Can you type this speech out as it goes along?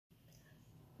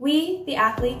We, the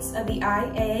athletes of the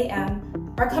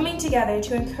I.A.A.M, are coming together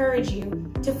to encourage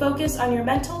you to focus on your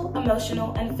mental,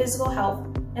 emotional, and physical health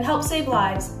and help save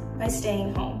lives by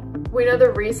staying home. We know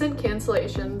the recent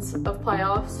cancellations of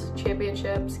playoffs,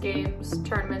 championships, games,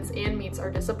 tournaments, and meets are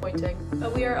disappointing.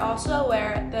 But we are also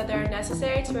aware that they are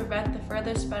necessary to prevent the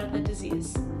further spread of the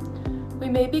disease. We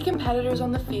may be competitors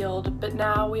on the field, but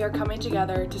now we are coming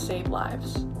together to save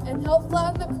lives. And help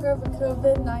flatten the curve of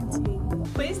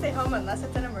COVID-19. Please stay home unless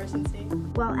it's an emergency.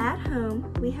 While at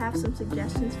home, we have some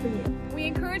suggestions for you. We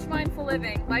encourage mindful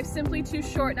living. Life's simply too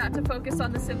short not to focus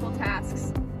on the simple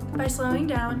tasks. By slowing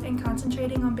down and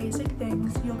concentrating on basic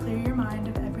things, you'll clear your mind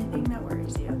of everything that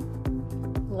worries you.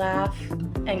 Laugh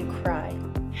and cry.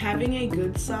 Having a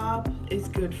good sob is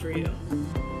good for you.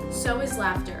 So is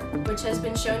laughter, which has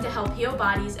been shown to help heal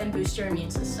bodies and boost your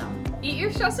immune system. Eat your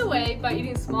stress away by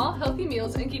eating small, healthy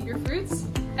meals and keep your fruits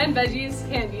and veggies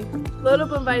handy. Load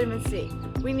up on vitamin C.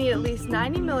 We need at least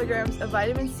 90 milligrams of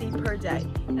vitamin C per day,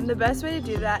 and the best way to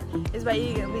do that is by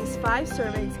eating at least 5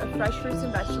 servings of fresh fruits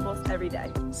and vegetables every day.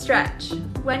 Stretch.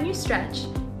 When you stretch,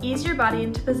 ease your body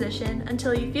into position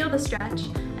until you feel the stretch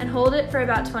and hold it for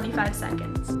about 25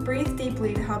 seconds. Breathe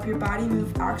deeply to help your body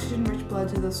move oxygen-rich blood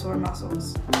to the sore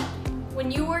muscles.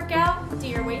 When you work out, do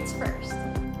your weights first.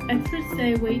 Experts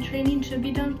say weight training should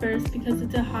be done first because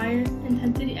it's a higher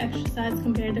intensity exercise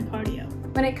compared to cardio.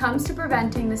 When it comes to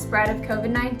preventing the spread of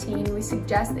COVID-19, we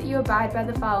suggest that you abide by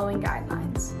the following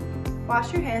guidelines.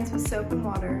 Wash your hands with soap and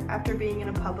water after being in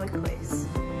a public place.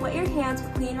 Wet your hands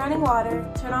with clean running water,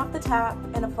 turn off the tap,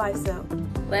 and apply soap.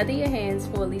 Lather your hands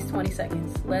for at least 20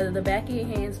 seconds. Lather the back of your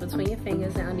hands between your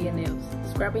fingers and under your nails.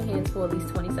 Scrub your hands for at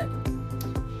least 20 seconds.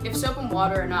 If soap and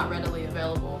water are not readily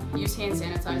available, use hand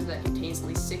sanitizer that contains at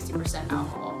least 60%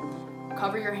 alcohol.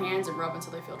 Cover your hands and rub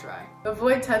until they feel dry.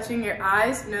 Avoid touching your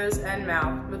eyes, nose, and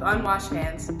mouth with unwashed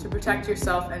hands to protect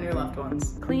yourself and your loved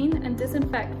ones. Clean and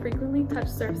disinfect frequently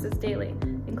touched surfaces daily,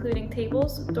 including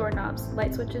tables, doorknobs,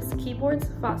 light switches, keyboards,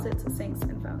 faucets, sinks,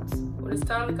 and phones. When it's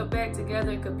time to come back together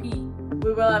and compete,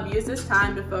 we will have used this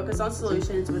time to focus on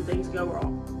solutions when things go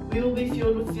wrong. We will be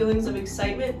fueled with feelings of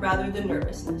excitement rather than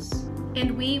nervousness.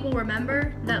 And we will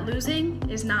remember that losing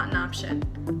is not an option.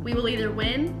 We will either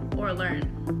win or learn.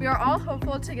 We are all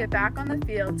hopeful to get back on the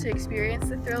field to experience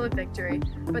the thrill of victory,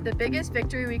 but the biggest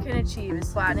victory we can achieve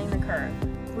is flattening the curve.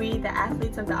 We, the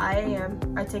athletes of the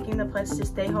I.A.A.M, are taking the pledge to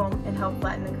stay home and help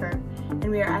flatten the curve,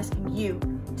 and we are asking you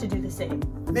to do the same.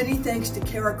 Many thanks to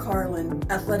Carlin,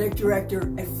 Athletic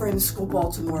Director at Friends School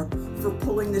Baltimore, for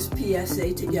pulling this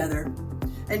PSA together.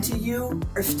 And to you,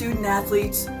 our student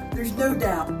athletes, there's no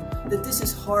doubt that this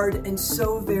is hard and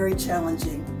so very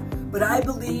challenging. But I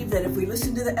believe that if we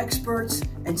listen to the experts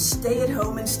and stay at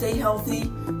home and stay healthy,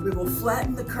 we will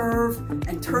flatten the curve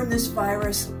and turn this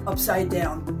virus upside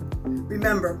down.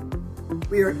 Remember,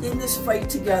 we are in this fight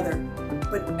together,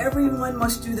 but everyone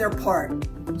must do their part.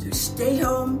 So stay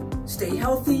home, stay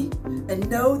healthy, and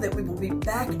know that we will be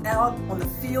back out on the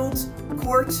fields,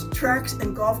 courts, tracks,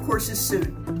 and golf courses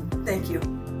soon. Thank you.